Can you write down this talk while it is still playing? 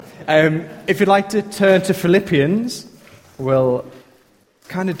If you'd like to turn to Philippians, we'll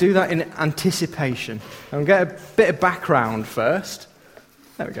kind of do that in anticipation. And we'll get a bit of background first.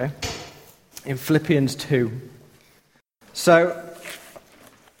 There we go. In Philippians 2. So,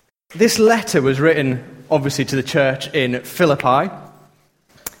 this letter was written, obviously, to the church in Philippi.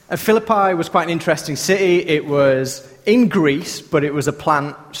 And Philippi was quite an interesting city. It was in Greece, but it was a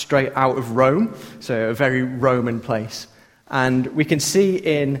plant straight out of Rome, so a very Roman place. And we can see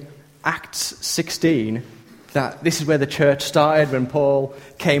in Acts 16 that this is where the church started. When Paul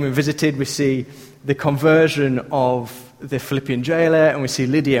came and visited, we see the conversion of the Philippian jailer, and we see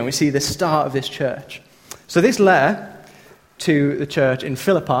Lydia, and we see the start of this church. So this letter to the church in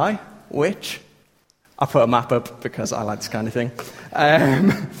Philippi, which I put a map up because I like this kind of thing.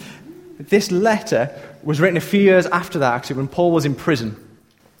 This letter was written a few years after that, actually, when Paul was in prison.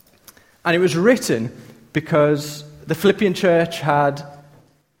 And it was written because the Philippian church had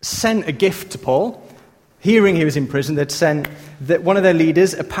sent a gift to Paul. Hearing he was in prison, they'd sent one of their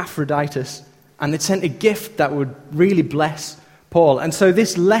leaders, Epaphroditus, and they'd sent a gift that would really bless Paul. And so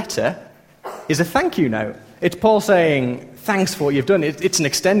this letter is a thank you note. It's Paul saying, thanks for what you've done. It's an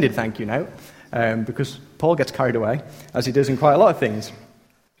extended thank you note, because Paul gets carried away, as he does in quite a lot of things.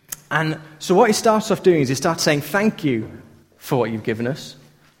 And so what he starts off doing is he starts saying, thank you for what you've given us,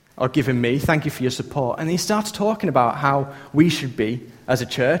 or given me, thank you for your support. And he starts talking about how we should be as a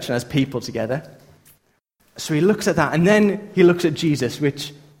church and as people together. So he looks at that, and then he looks at Jesus,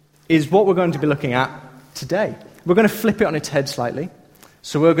 which is what we're going to be looking at today. We're going to flip it on its head slightly.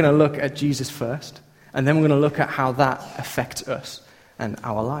 So we're going to look at Jesus first, and then we're going to look at how that affects us and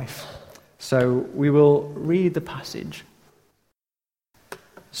our life. So we will read the passage.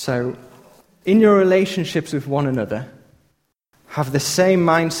 So, in your relationships with one another, have the same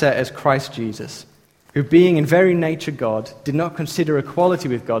mindset as Christ Jesus, who being in very nature God, did not consider equality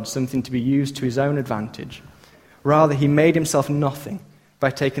with God something to be used to his own advantage. Rather, he made himself nothing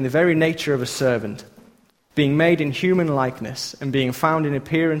by taking the very nature of a servant. Being made in human likeness and being found in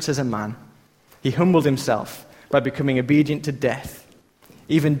appearance as a man, he humbled himself by becoming obedient to death,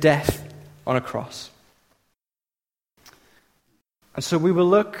 even death on a cross. And so we will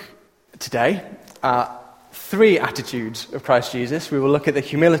look today at three attitudes of Christ Jesus. We will look at the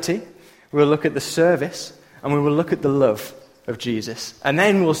humility, we will look at the service, and we will look at the love of Jesus. And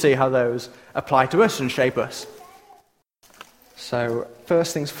then we'll see how those apply to us and shape us. So,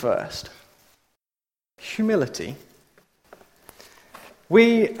 first things first. Humility.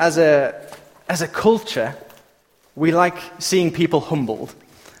 We, as a culture, we like seeing people humbled.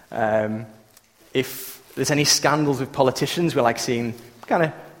 If there's any scandals with politicians, we like seeing kind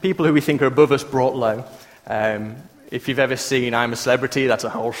of people who we think are above us brought low. If you've ever seen I'm a Celebrity, that's a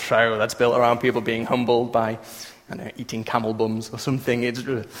whole show that's built around people being humbled by, I don't know, eating camel bums or something.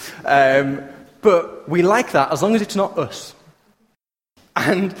 But we like that as long as it's not us.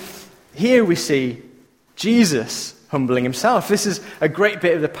 And here we see Jesus humbling himself. This is a great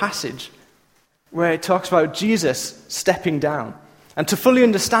bit of the passage where it talks about Jesus stepping down. And to fully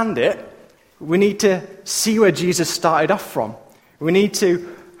understand it, we need to see where Jesus started off from. We need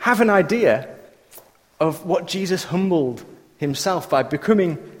to have an idea of what Jesus humbled himself by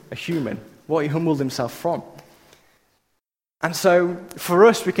becoming a human, what he humbled himself from. And so, for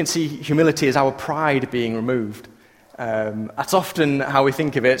us, we can see humility as our pride being removed. That's often how we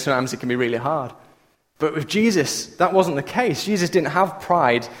think of it. Sometimes it can be really hard. But with Jesus, that wasn't the case. Jesus didn't have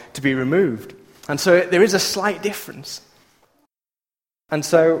pride to be removed. And so there is a slight difference. And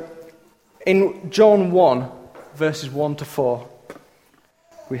so, in John 1, verses 1 to 4,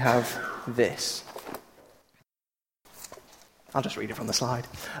 we have this. I'll just read it from the slide.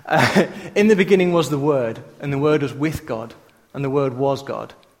 In the beginning was the Word, and the Word was with God, and the Word was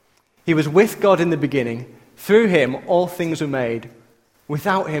God. He was with God in the beginning. Through him all things were made.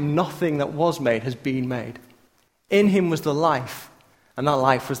 Without him nothing that was made has been made. In him was the life, and that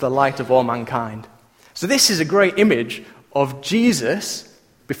life was the light of all mankind. So this is a great image of Jesus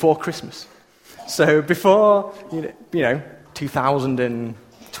before Christmas. So before,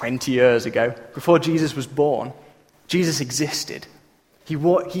 2020 years ago, before Jesus was born, Jesus existed. He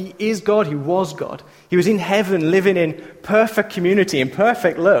is God, he was God. He was in heaven living in perfect community and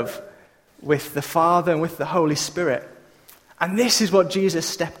perfect love with the Father and with the Holy Spirit. And this is what Jesus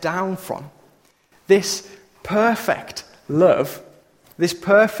stepped down from. This perfect love, this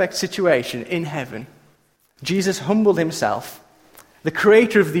perfect situation in heaven. Jesus humbled himself. The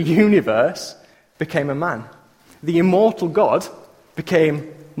creator of the universe became a man. The immortal God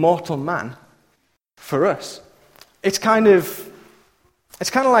became mortal man for us. It's kind of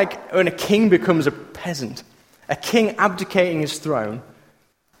like when a king becomes a peasant. A king abdicating his throne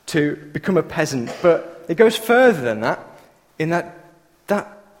to become a peasant. But it goes further than that, in that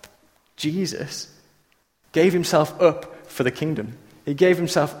Jesus gave himself up for the kingdom. He gave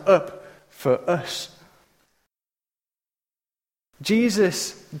himself up for us.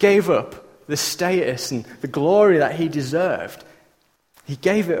 Jesus gave up the status and the glory that he deserved. He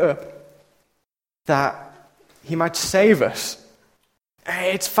gave it up that he might save us.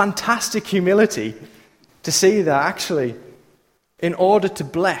 It's fantastic humility to see that actually, in order to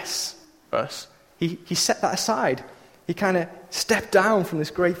bless us, he set that aside. He kind of stepped down from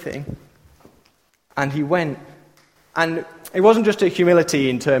this great thing. And he went. And it wasn't just a humility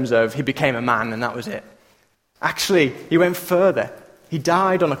in terms of he became a man and that was it. Actually, he went further. He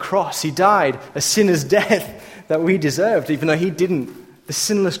died on a cross. He died a sinner's death that we deserved, even though he didn't. The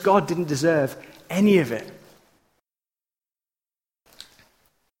sinless God didn't deserve any of it.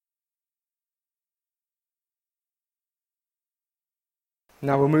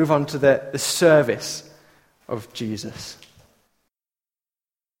 Now we'll move on to the service of Jesus.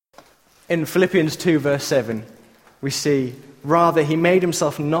 In Philippians 2 verse 7, we see, rather he made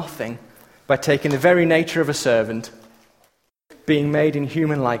himself nothing by taking the very nature of a servant, being made in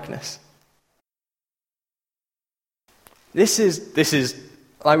human likeness. This is,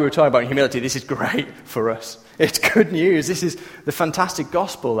 like we were talking about humility, this is great for us. It's good news. This is the fantastic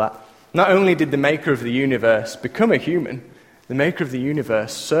gospel that not only did the maker of the universe become a human, the maker of the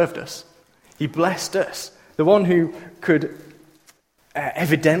universe served us. He blessed us. The one who could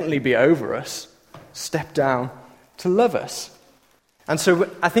evidently be over us stepped down to love us. And so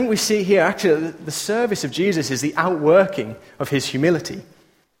I think we see here actually the service of Jesus is the outworking of his humility.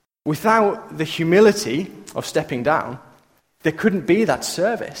 Without the humility of stepping down, there couldn't be that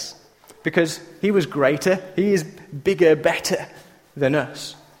service. Because he was greater, he is bigger, better than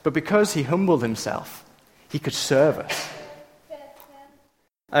us. But because he humbled himself, he could serve us.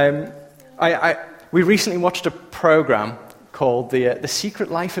 We recently watched a program called The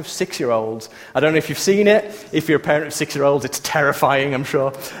Secret Life of 6-Year-Olds. I don't know if you've seen it. If you're a parent of 6-year-olds, it's terrifying, I'm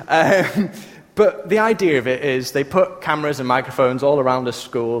sure. But the idea of it is they put cameras and microphones all around a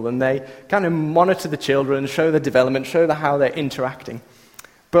school and they kind of monitor the children, show their development, show how they're interacting.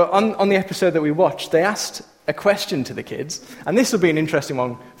 But on the episode that we watched, they asked a question to the kids, and this will be an interesting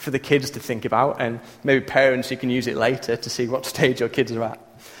one for the kids to think about, and maybe parents, you can use it later to see what stage your kids are at.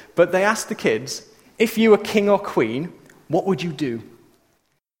 But they asked the kids, if you were king or queen, what would you do?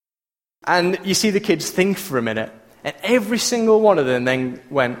 And you see the kids think for a minute, and every single one of them then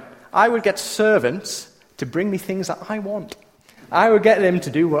went, I would get servants to bring me things that I want. I would get them to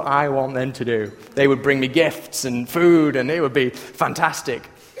do what I want them to do. They would bring me gifts and food, and it would be fantastic.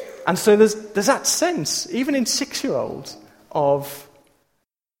 And so there's that sense, even in 6-year-olds, of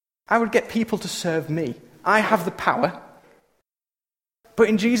I would get people to serve me. I have the power. But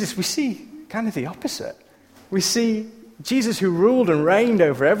in Jesus, we see kind of the opposite. We see Jesus, who ruled and reigned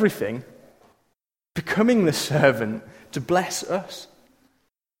over everything, becoming the servant to bless us.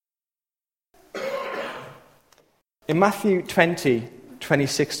 In Matthew 20,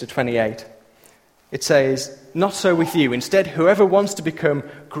 26 to 28, it says, not so with you. Instead, whoever wants to become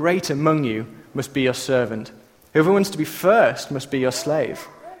great among you must be your servant. Whoever wants to be first must be your slave.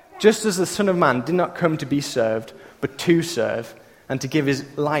 Just as the Son of Man did not come to be served, but to serve, and to give his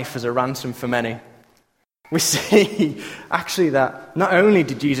life as a ransom for many. We see actually that not only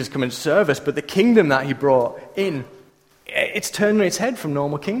did Jesus come and serve us, but the kingdom that he brought in, it's turning its head from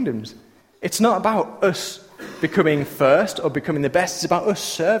normal kingdoms. It's not about us becoming first or becoming the best. It's about us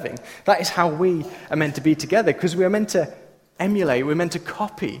serving. That is how we are meant to be together, because we are meant to emulate, we're meant to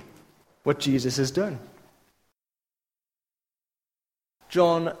copy what Jesus has done.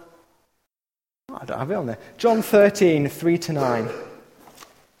 John 13, 3 to 9.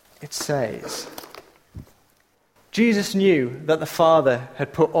 It says, Jesus knew that the Father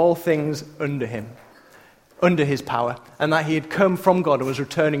had put all things under him, under his power, and that he had come from God and was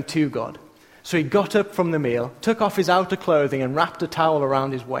returning to God. So he got up from the meal, took off his outer clothing, and wrapped a towel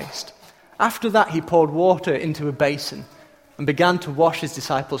around his waist. After that, he poured water into a basin and began to wash his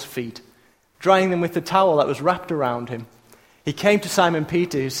disciples' feet, drying them with the towel that was wrapped around him. He came to Simon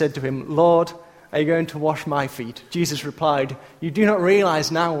Peter, who said to him, Lord, are you going to wash my feet? Jesus replied, you do not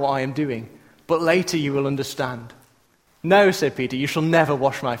realize now what I am doing, but later you will understand. No, said Peter, you shall never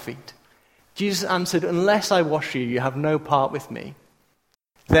wash my feet. Jesus answered, unless I wash you, you have no part with me.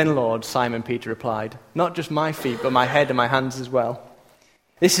 Then, Lord, Simon Peter replied, not just my feet, but my head and my hands as well.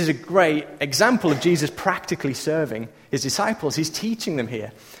 This is a great example of Jesus practically serving his disciples. He's teaching them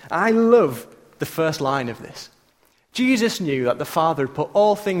here. I love the first line of this. Jesus knew that the Father had put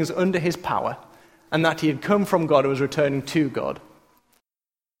all things under his power and that he had come from God and was returning to God.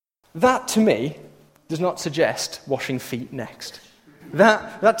 That to me does not suggest washing feet next.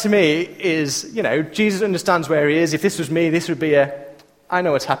 That to me is, Jesus understands where he is. If this was me, this would be I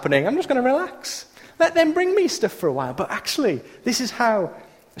know what's happening, I'm just going to relax. Let them bring me stuff for a while. But actually, this is how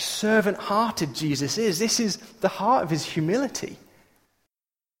servant-hearted Jesus is. This is the heart of his humility.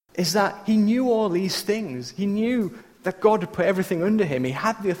 Is that he knew all these things. He knew that God had put everything under him. He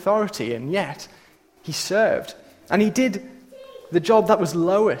had the authority, and yet he served. And he did the job that was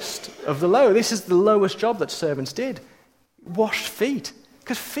lowest of the low. This is the lowest job that servants did. Washed feet.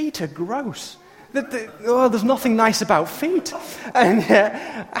 Because feet are gross. There's nothing nice about feet. And yet,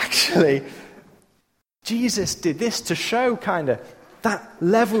 actually, Jesus did this to show that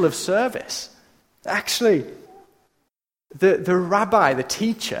level of service. Actually, the rabbi, the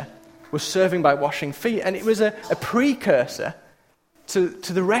teacher, was serving by washing feet, and it was a precursor to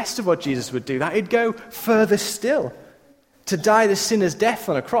the rest of what Jesus would do. That he'd go further still, to die the sinner's death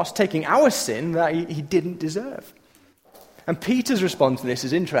on a cross, taking our sin that he didn't deserve. And Peter's response to this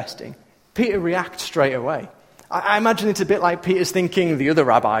is interesting. Peter reacts straight away. I imagine it's a bit like Peter's thinking, the other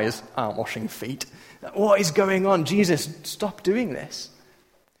rabbis aren't washing feet. What is going on? Jesus, stop doing this.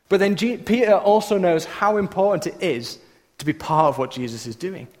 But then Peter also knows how important it is to be part of what Jesus is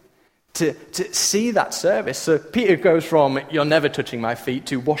doing, to see that service. So Peter goes from, you're never touching my feet,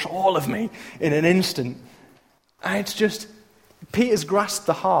 to wash all of me in an instant. And it's just, Peter's grasped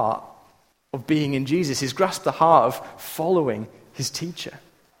the heart of being in Jesus. He's grasped the heart of following his teacher.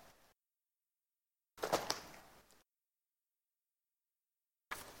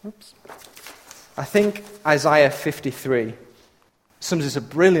 Oops. I think Isaiah 53 sums this up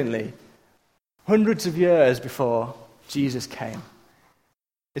brilliantly. Hundreds of years before Jesus came,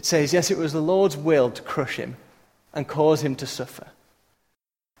 it says, yes, it was the Lord's will to crush him and cause him to suffer.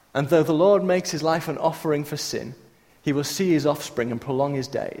 And though the Lord makes his life an offering for sin, he will see his offspring and prolong his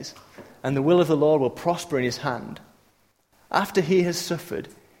days, and the will of the Lord will prosper in his hand. After he has suffered,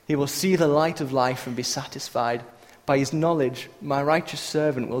 he will see the light of life and be satisfied. By his knowledge, my righteous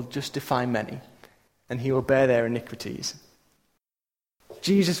servant will justify many, and he will bear their iniquities.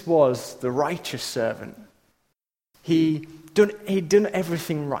 Jesus was the righteous servant. He'd done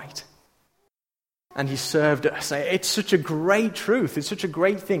everything right. And he served us. It's such a great truth. It's such a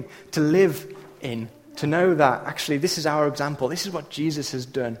great thing to live in, to know that actually this is our example. This is what Jesus has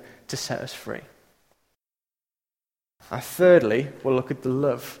done to set us free. And thirdly, we'll look at the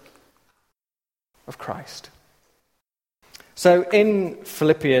love of Christ. So in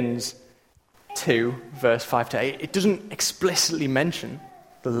Philippians 2, verse 5 to 8, it doesn't explicitly mention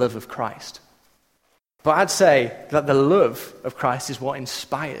the love of Christ. But I'd say that the love of Christ is what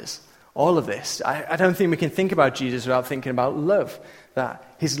inspires all of this. I don't think we can think about Jesus without thinking about love.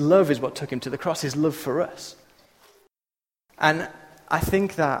 That his love is what took him to the cross, his love for us. And I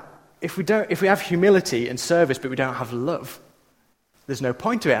think that if we have humility and service but we don't have love, there's no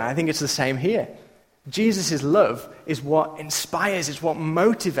point to it. And I think it's the same here. Jesus' love is what inspires, it's what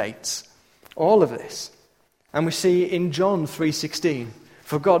motivates all of this. And we see in John 3:16,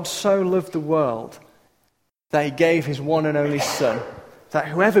 for God so loved the world that he gave his one and only Son, that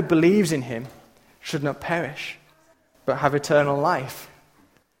whoever believes in him should not perish, but have eternal life.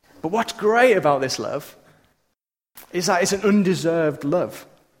 But what's great about this love is that it's an undeserved love.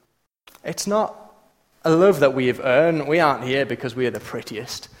 It's not a love that we have earned. We aren't here because we are the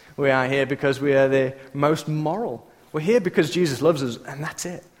prettiest. We are here because we are the most moral. We're here because Jesus loves us, and that's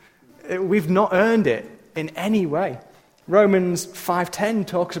it. We've not earned it in any way. Romans 5:10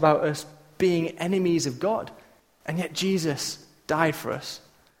 talks about us being enemies of God, and yet Jesus died for us.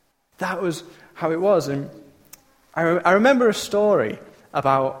 That was how it was. And I remember a story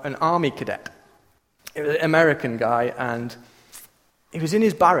about an army cadet. It was an American guy, and he was in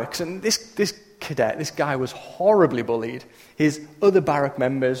his barracks, and this cadet, this guy was horribly bullied. His other barrack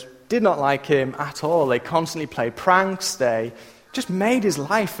members did not like him at all. They constantly played pranks. They just made his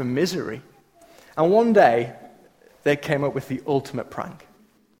life a misery. And one day, they came up with the ultimate prank.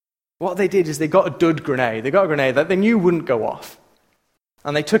 What they did is they got a dud grenade. They got a grenade that they knew wouldn't go off.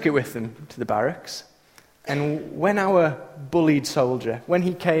 And they took it with them to the barracks. And when our bullied soldier, when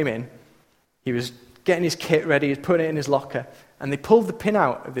he came in, he was getting his kit ready, he was putting it in his locker, and they pulled the pin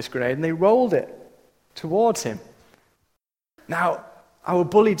out of this grenade and they rolled it towards him. Now, our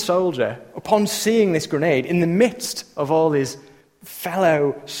bullied soldier, upon seeing this grenade in the midst of all his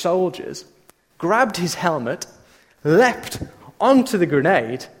fellow soldiers, grabbed his helmet, leapt onto the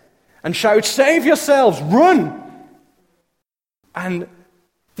grenade, and shouted, "Save yourselves, run!" And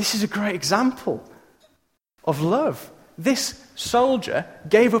this is a great example of love. This soldier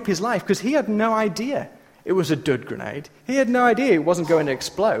gave up his life because he had no idea it was a dud grenade. He had no idea it wasn't going to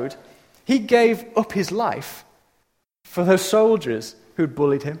explode. He gave up his life for those soldiers who'd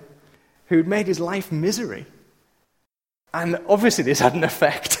bullied him, who'd made his life misery. And obviously this had an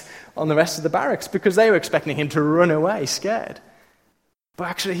effect on the rest of the barracks because they were expecting him to run away scared. But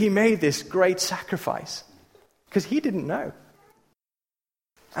actually he made this great sacrifice because he didn't know.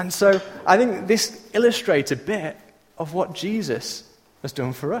 And so I think this illustrates a bit of what Jesus has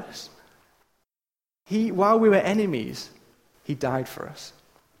done for us. While we were enemies, he died for us.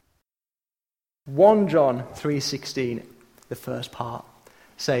 1 John 3:16, the first part,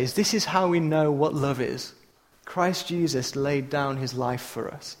 says, "This is how we know what love is. Christ Jesus laid down his life for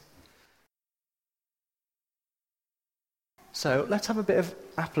us." So let's have a bit of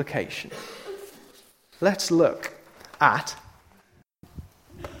application. Let's look at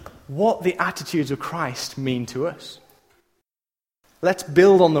what the attitudes of Christ mean to us. Let's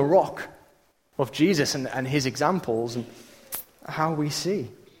build on the rock of Jesus and his examples and how we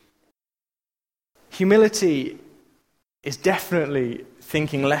see. Humility is definitely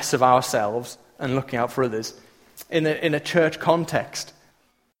thinking less of ourselves and looking out for others. In a church context,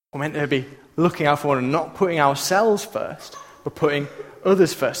 we're meant to be looking out for one and not putting ourselves first, but putting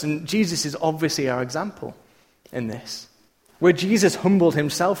others first. And Jesus is obviously our example in this. Where Jesus humbled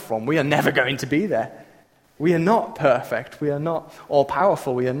himself from, we are never going to be there. We are not perfect. We are not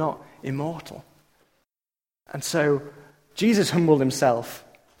all-powerful. We are not immortal. And so Jesus humbled himself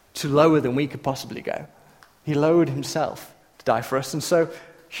to lower than we could possibly go. He lowered himself to die for us. And so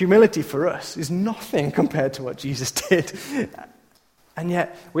humility for us is nothing compared to what Jesus did. And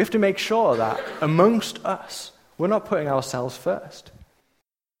yet we have to make sure that amongst us, we're not putting ourselves first.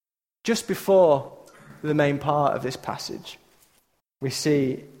 Just before the main part of this passage, we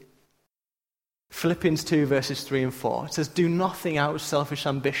see Philippians 2 verses 3 and 4. It says, "Do nothing out of selfish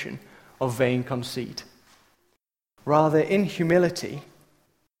ambition or vain conceit. Rather, in humility,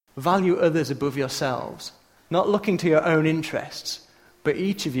 value others above yourselves, not looking to your own interests, but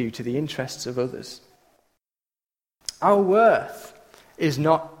each of you to the interests of others." Our worth is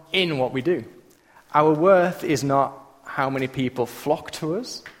not in what we do. Our worth is not how many people flock to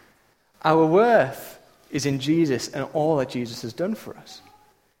us. Our worth is in Jesus and all that Jesus has done for us.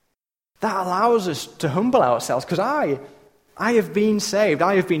 That allows us to humble ourselves because I have been saved,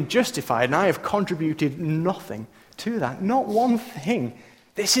 I have been justified, and I have contributed nothing to that. Not one thing.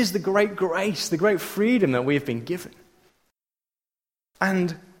 This is the great grace, the great freedom that we've been given.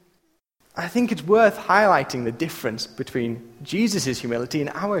 And I think it's worth highlighting the difference between Jesus' humility and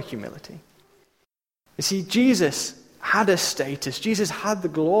our humility. You see, Jesus had a status. Jesus had the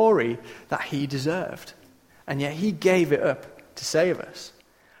glory that he deserved. And yet he gave it up to save us.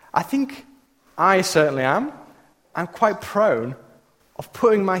 I think I certainly am. I'm quite prone of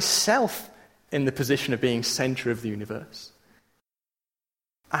putting myself in the position of being center of the universe.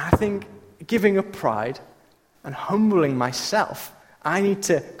 I think giving up pride and humbling myself, I need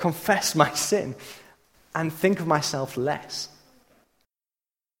to confess my sin and think of myself less.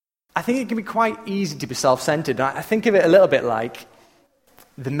 I think it can be quite easy to be self-centered. I think of it a little bit like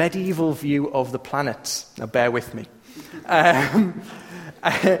the medieval view of the planets. Now bear with me.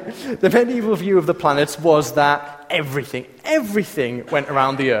 The medieval view of the planets was that everything went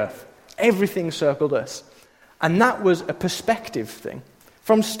around the Earth. Everything circled us. And that was a perspective thing.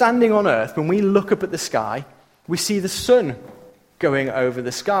 From standing on Earth, when we look up at the sky, we see the sun going over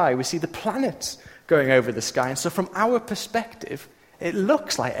the sky. We see the planets going over the sky. And so from our perspective, it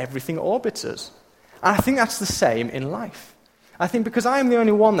looks like everything orbits us. And I think that's the same in life. I think because I'm the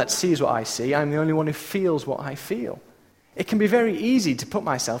only one that sees what I see, I'm the only one who feels what I feel. It can be very easy to put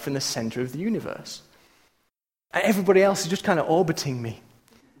myself in the center of the universe. Everybody else is just kind of orbiting me.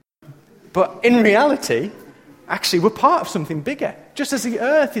 But in reality, actually, we're part of something bigger. Just as the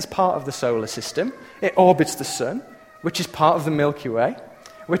Earth is part of the solar system, it orbits the sun, which is part of the Milky Way,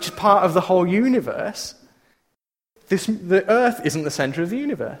 which is part of the whole universe. The Earth isn't the center of the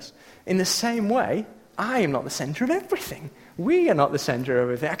universe. In the same way, I am not the center of everything. We are not the center of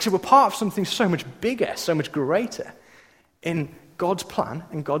everything. Actually, we're part of something so much bigger, so much greater in God's plan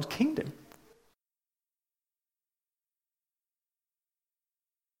and God's kingdom.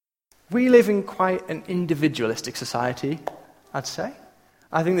 We live in quite an individualistic society, I'd say.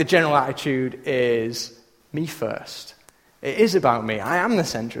 I think the general attitude is me first. It is about me. I am the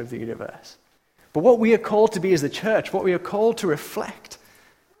center of the universe. But what we are called to be as the church, what we are called to reflect,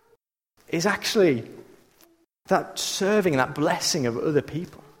 is actually that serving, that blessing of other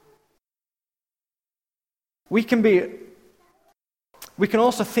people. We can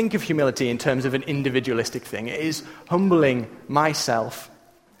also think of humility in terms of an individualistic thing. It is humbling myself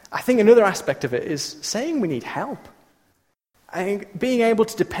I think another aspect of it is saying we need help. I think being able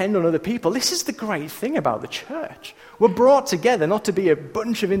to depend on other people. This is the great thing about the church. We're brought together not to be a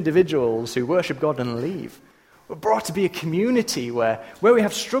bunch of individuals who worship God and leave. We're brought to be a community where we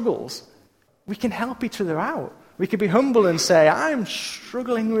have struggles. We can help each other out. We can be humble and say, I'm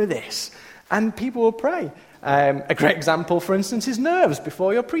struggling with this. And people will pray. A great example, for instance, is nerves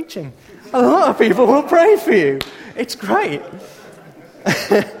before you're preaching. A lot of people will pray for you. It's great.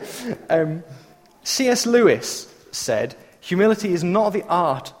 C.S. Lewis said, humility is not the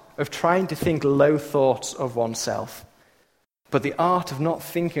art of trying to think low thoughts of oneself, but the art of not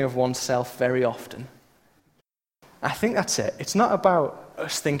thinking of oneself very often. I think that's it. It's not about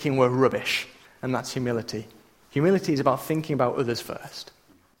us thinking we're rubbish, and that's humility. Humility is about thinking about others first.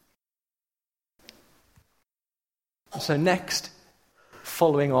 So next,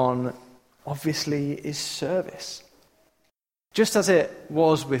 following on, obviously, is service. Just as it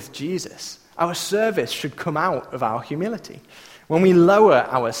was with Jesus, our service should come out of our humility. When we lower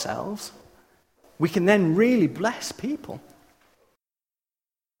ourselves, we can then really bless people.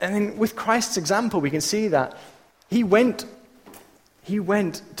 And then with Christ's example, we can see that he went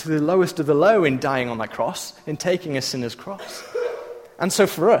to the lowest of the low in dying on that cross, in taking a sinner's cross. And so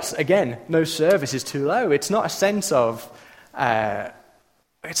for us, again, no service is too low. It's not a sense of, I've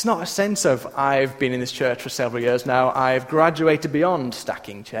been in this church for several years now, I've graduated beyond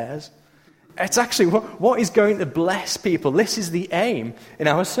stacking chairs. It's actually what is going to bless people. This is the aim in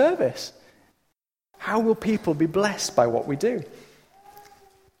our service. How will people be blessed by what we do?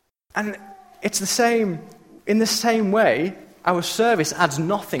 And it's the same, in the same way, our service adds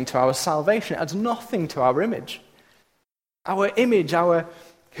nothing to our salvation. It adds nothing to our image. Our image,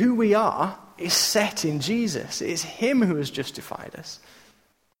 who we are, is set in Jesus. It is him who has justified us.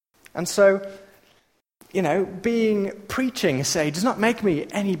 And so, preaching, say, does not make me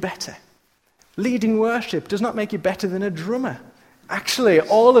any better. Leading worship does not make you better than a drummer. Actually,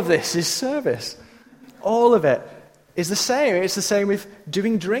 all of this is service. All of it is the same. It's the same with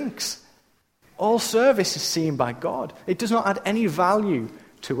doing drinks. All service is seen by God. It does not add any value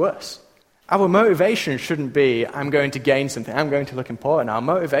to us. Our motivation shouldn't be, I'm going to gain something, I'm going to look important. Our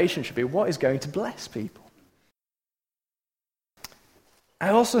motivation should be, what is going to bless people? I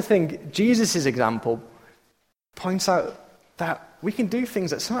also think Jesus' example points out that we can do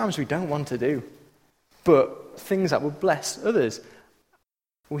things that sometimes we don't want to do, but things that will bless others.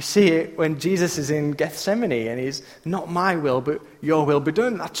 We see it when Jesus is in Gethsemane and he's, not my will, but your will be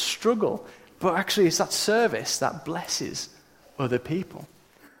done. That struggle. But actually it's that service that blesses other people.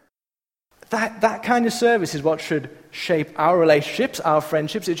 That kind of service is what should shape our relationships, our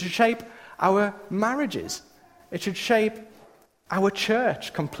friendships. It should shape our marriages. It should shape our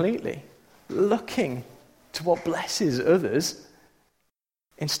church completely. Looking to what blesses others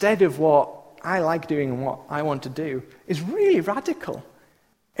instead of what I like doing and what I want to do is really radical.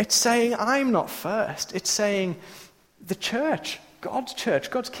 It's saying I'm not first. It's saying the church, God's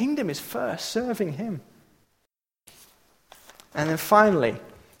kingdom is first, serving him. And then finally,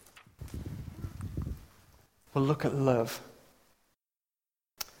 we'll look at love.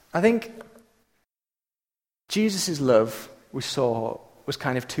 I think Jesus' love, we saw, was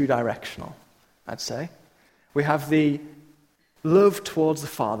kind of two-directional, I'd say. We have the love towards the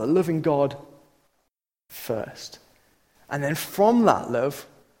Father, loving God first. And then from that love,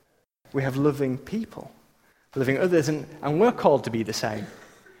 we have loving people, loving others, and we're called to be the same.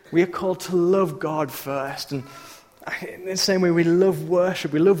 We are called to love God first. And in the same way we love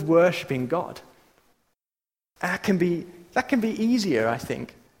worship, we love worshiping God. That can be easier, I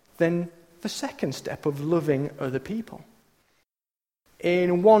think, than the second step of loving other people.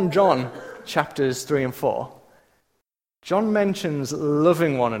 In 1 John, chapters 3 and 4, John mentions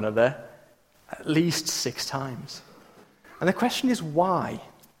loving one another at least 6 times. And the question is why?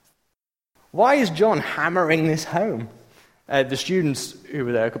 Why is John hammering this home? The students who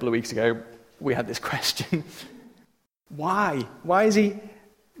were there a couple of weeks ago, we had this question. Why? Why is he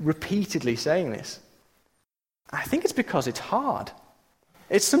repeatedly saying this? I think it's because it's hard.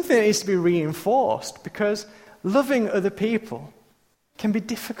 It's something that needs to be reinforced because loving other people can be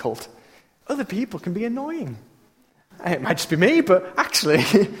difficult. Other people can be annoying. It might just be me, but actually,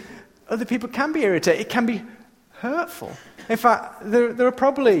 other people can be irritating. It can be hurtful. In fact, there are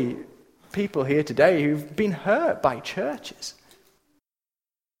probably people here today who've been hurt by churches.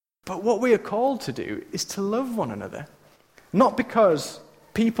 But what we are called to do is to love one another. Not because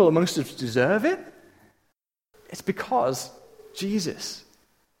people amongst us deserve it. It's because Jesus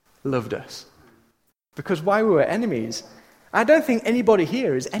loved us. Because while we were enemies, I don't think anybody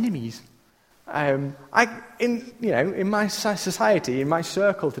here is enemies. In my society, in my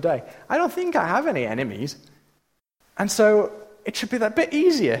circle today, I don't think I have any enemies. And so it should be that bit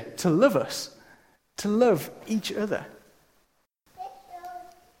easier to love us, to love each other.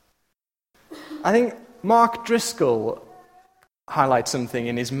 I think Mark Driscoll highlights something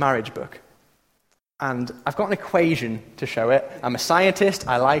in his marriage book. And I've got an equation to show it. I'm a scientist,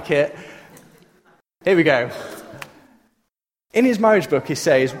 I like it. Here we go. In his marriage book, he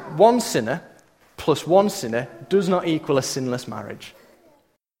says, one sinner plus one sinner does not equal a sinless marriage.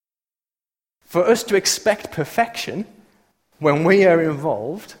 For us to expect perfection when we are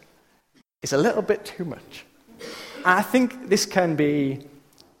involved is a little bit too much. I think this can be,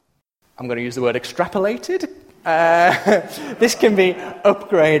 I'm going to use the word extrapolated. This can be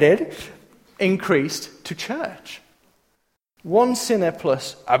upgraded, increased to church. One sinner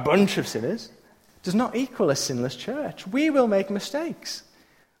plus a bunch of sinners does not equal a sinless church. We will make mistakes.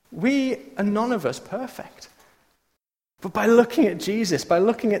 We are none of us perfect. But by looking at Jesus, by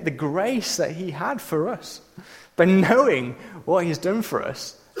looking at the grace that he had for us, by knowing what he's done for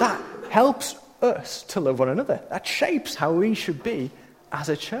us, that helps us to love one another. That shapes how we should be as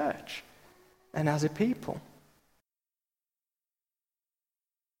a church and as a people.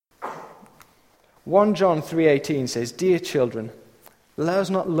 1 John 3:18 says, "Dear children, let us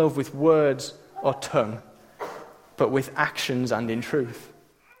not love with words or tongue, but with actions and in truth."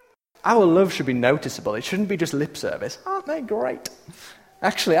 Our love should be noticeable. It shouldn't be just lip service. Aren't they great?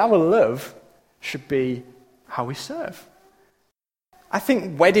 Actually, our love should be how we serve. I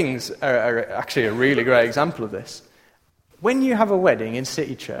think weddings are actually a really great example of this. When you have a wedding in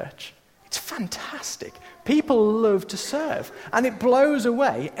City Church, it's fantastic. People love to serve, and it blows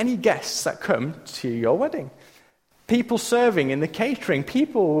away any guests that come to your wedding. People serving in the catering,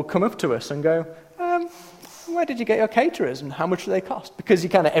 people will come up to us and go, where did you get your caterers and how much do they cost? Because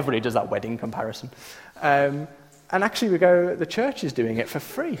everybody does that wedding comparison. And actually we go, the church is doing it for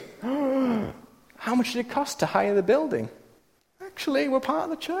free. How much did it cost to hire the building? Actually, we're part of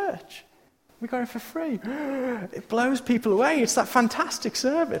the church. We got it for free. It blows people away. It's that fantastic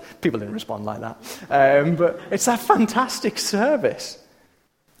service. People didn't respond like that. But it's that fantastic service.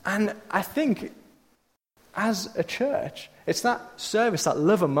 And I think as a church, it's that service, that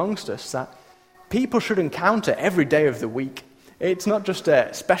love amongst us that people should encounter every day of the week. It's not just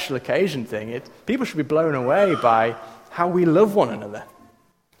a special occasion thing. People should be blown away by how we love one another.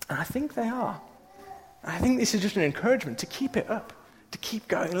 And I think they are. I think this is just an encouragement to keep it up, to keep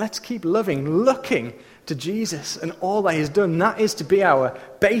going. Let's keep loving, looking to Jesus and all that he's done. That is to be our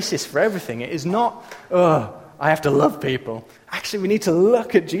basis for everything. It is not, I have to love people. Actually, we need to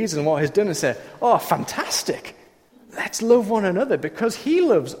look at Jesus and what he's done and say, fantastic. Let's love one another because he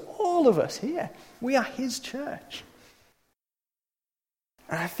loves all of us here. We are his church.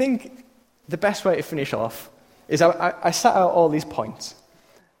 And I think the best way to finish off is I set out all these points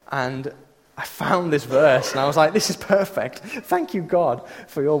and I found this verse and I was like, this is perfect. Thank you, God,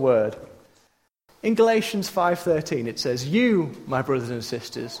 for your word. In Galatians 5:13 it says, "You, my brothers and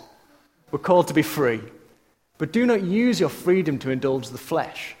sisters, were called to be free, but do not use your freedom to indulge the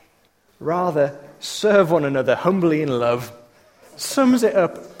flesh. Rather, serve one another humbly in love." Sums it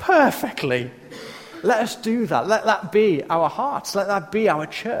up perfectly. Let us do that. Let that be our hearts. Let that be our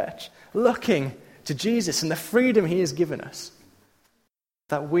church. Looking to Jesus and the freedom he has given us.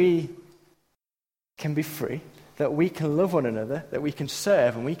 That we can be free. That we can love one another. That we can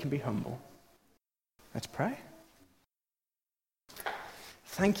serve and we can be humble. Let's pray.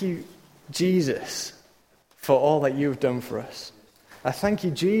 Thank you, Jesus, for all that you've done for us. I thank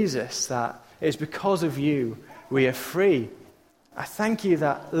you, Jesus, that it is because of you we are free. I thank you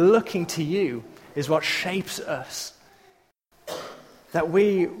that looking to you is what shapes us. That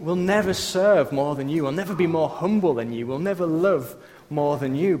we will never serve more than you. We'll never be more humble than you. We'll never love more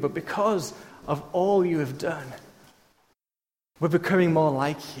than you. But because of all you have done, we're becoming more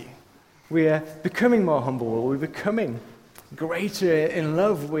like you. We are becoming more humble. We're becoming greater in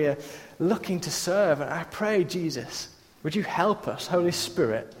love. We are looking to serve. And I pray, Jesus, would you help us, Holy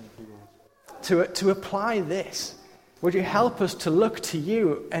Spirit, to apply this? Would you help us to look to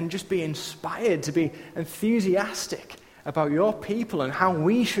you and just be inspired, to be enthusiastic about your people and how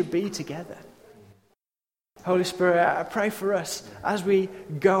we should be together? Holy Spirit, I pray for us as we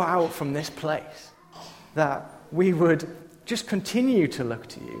go out from this place, that we would just continue to look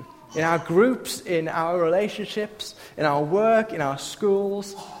to you in our groups, in our relationships, in our work, in our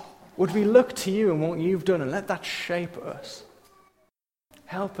schools. Would we look to you and what you've done and let that shape us?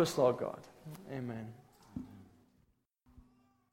 Help us, Lord God. Amen.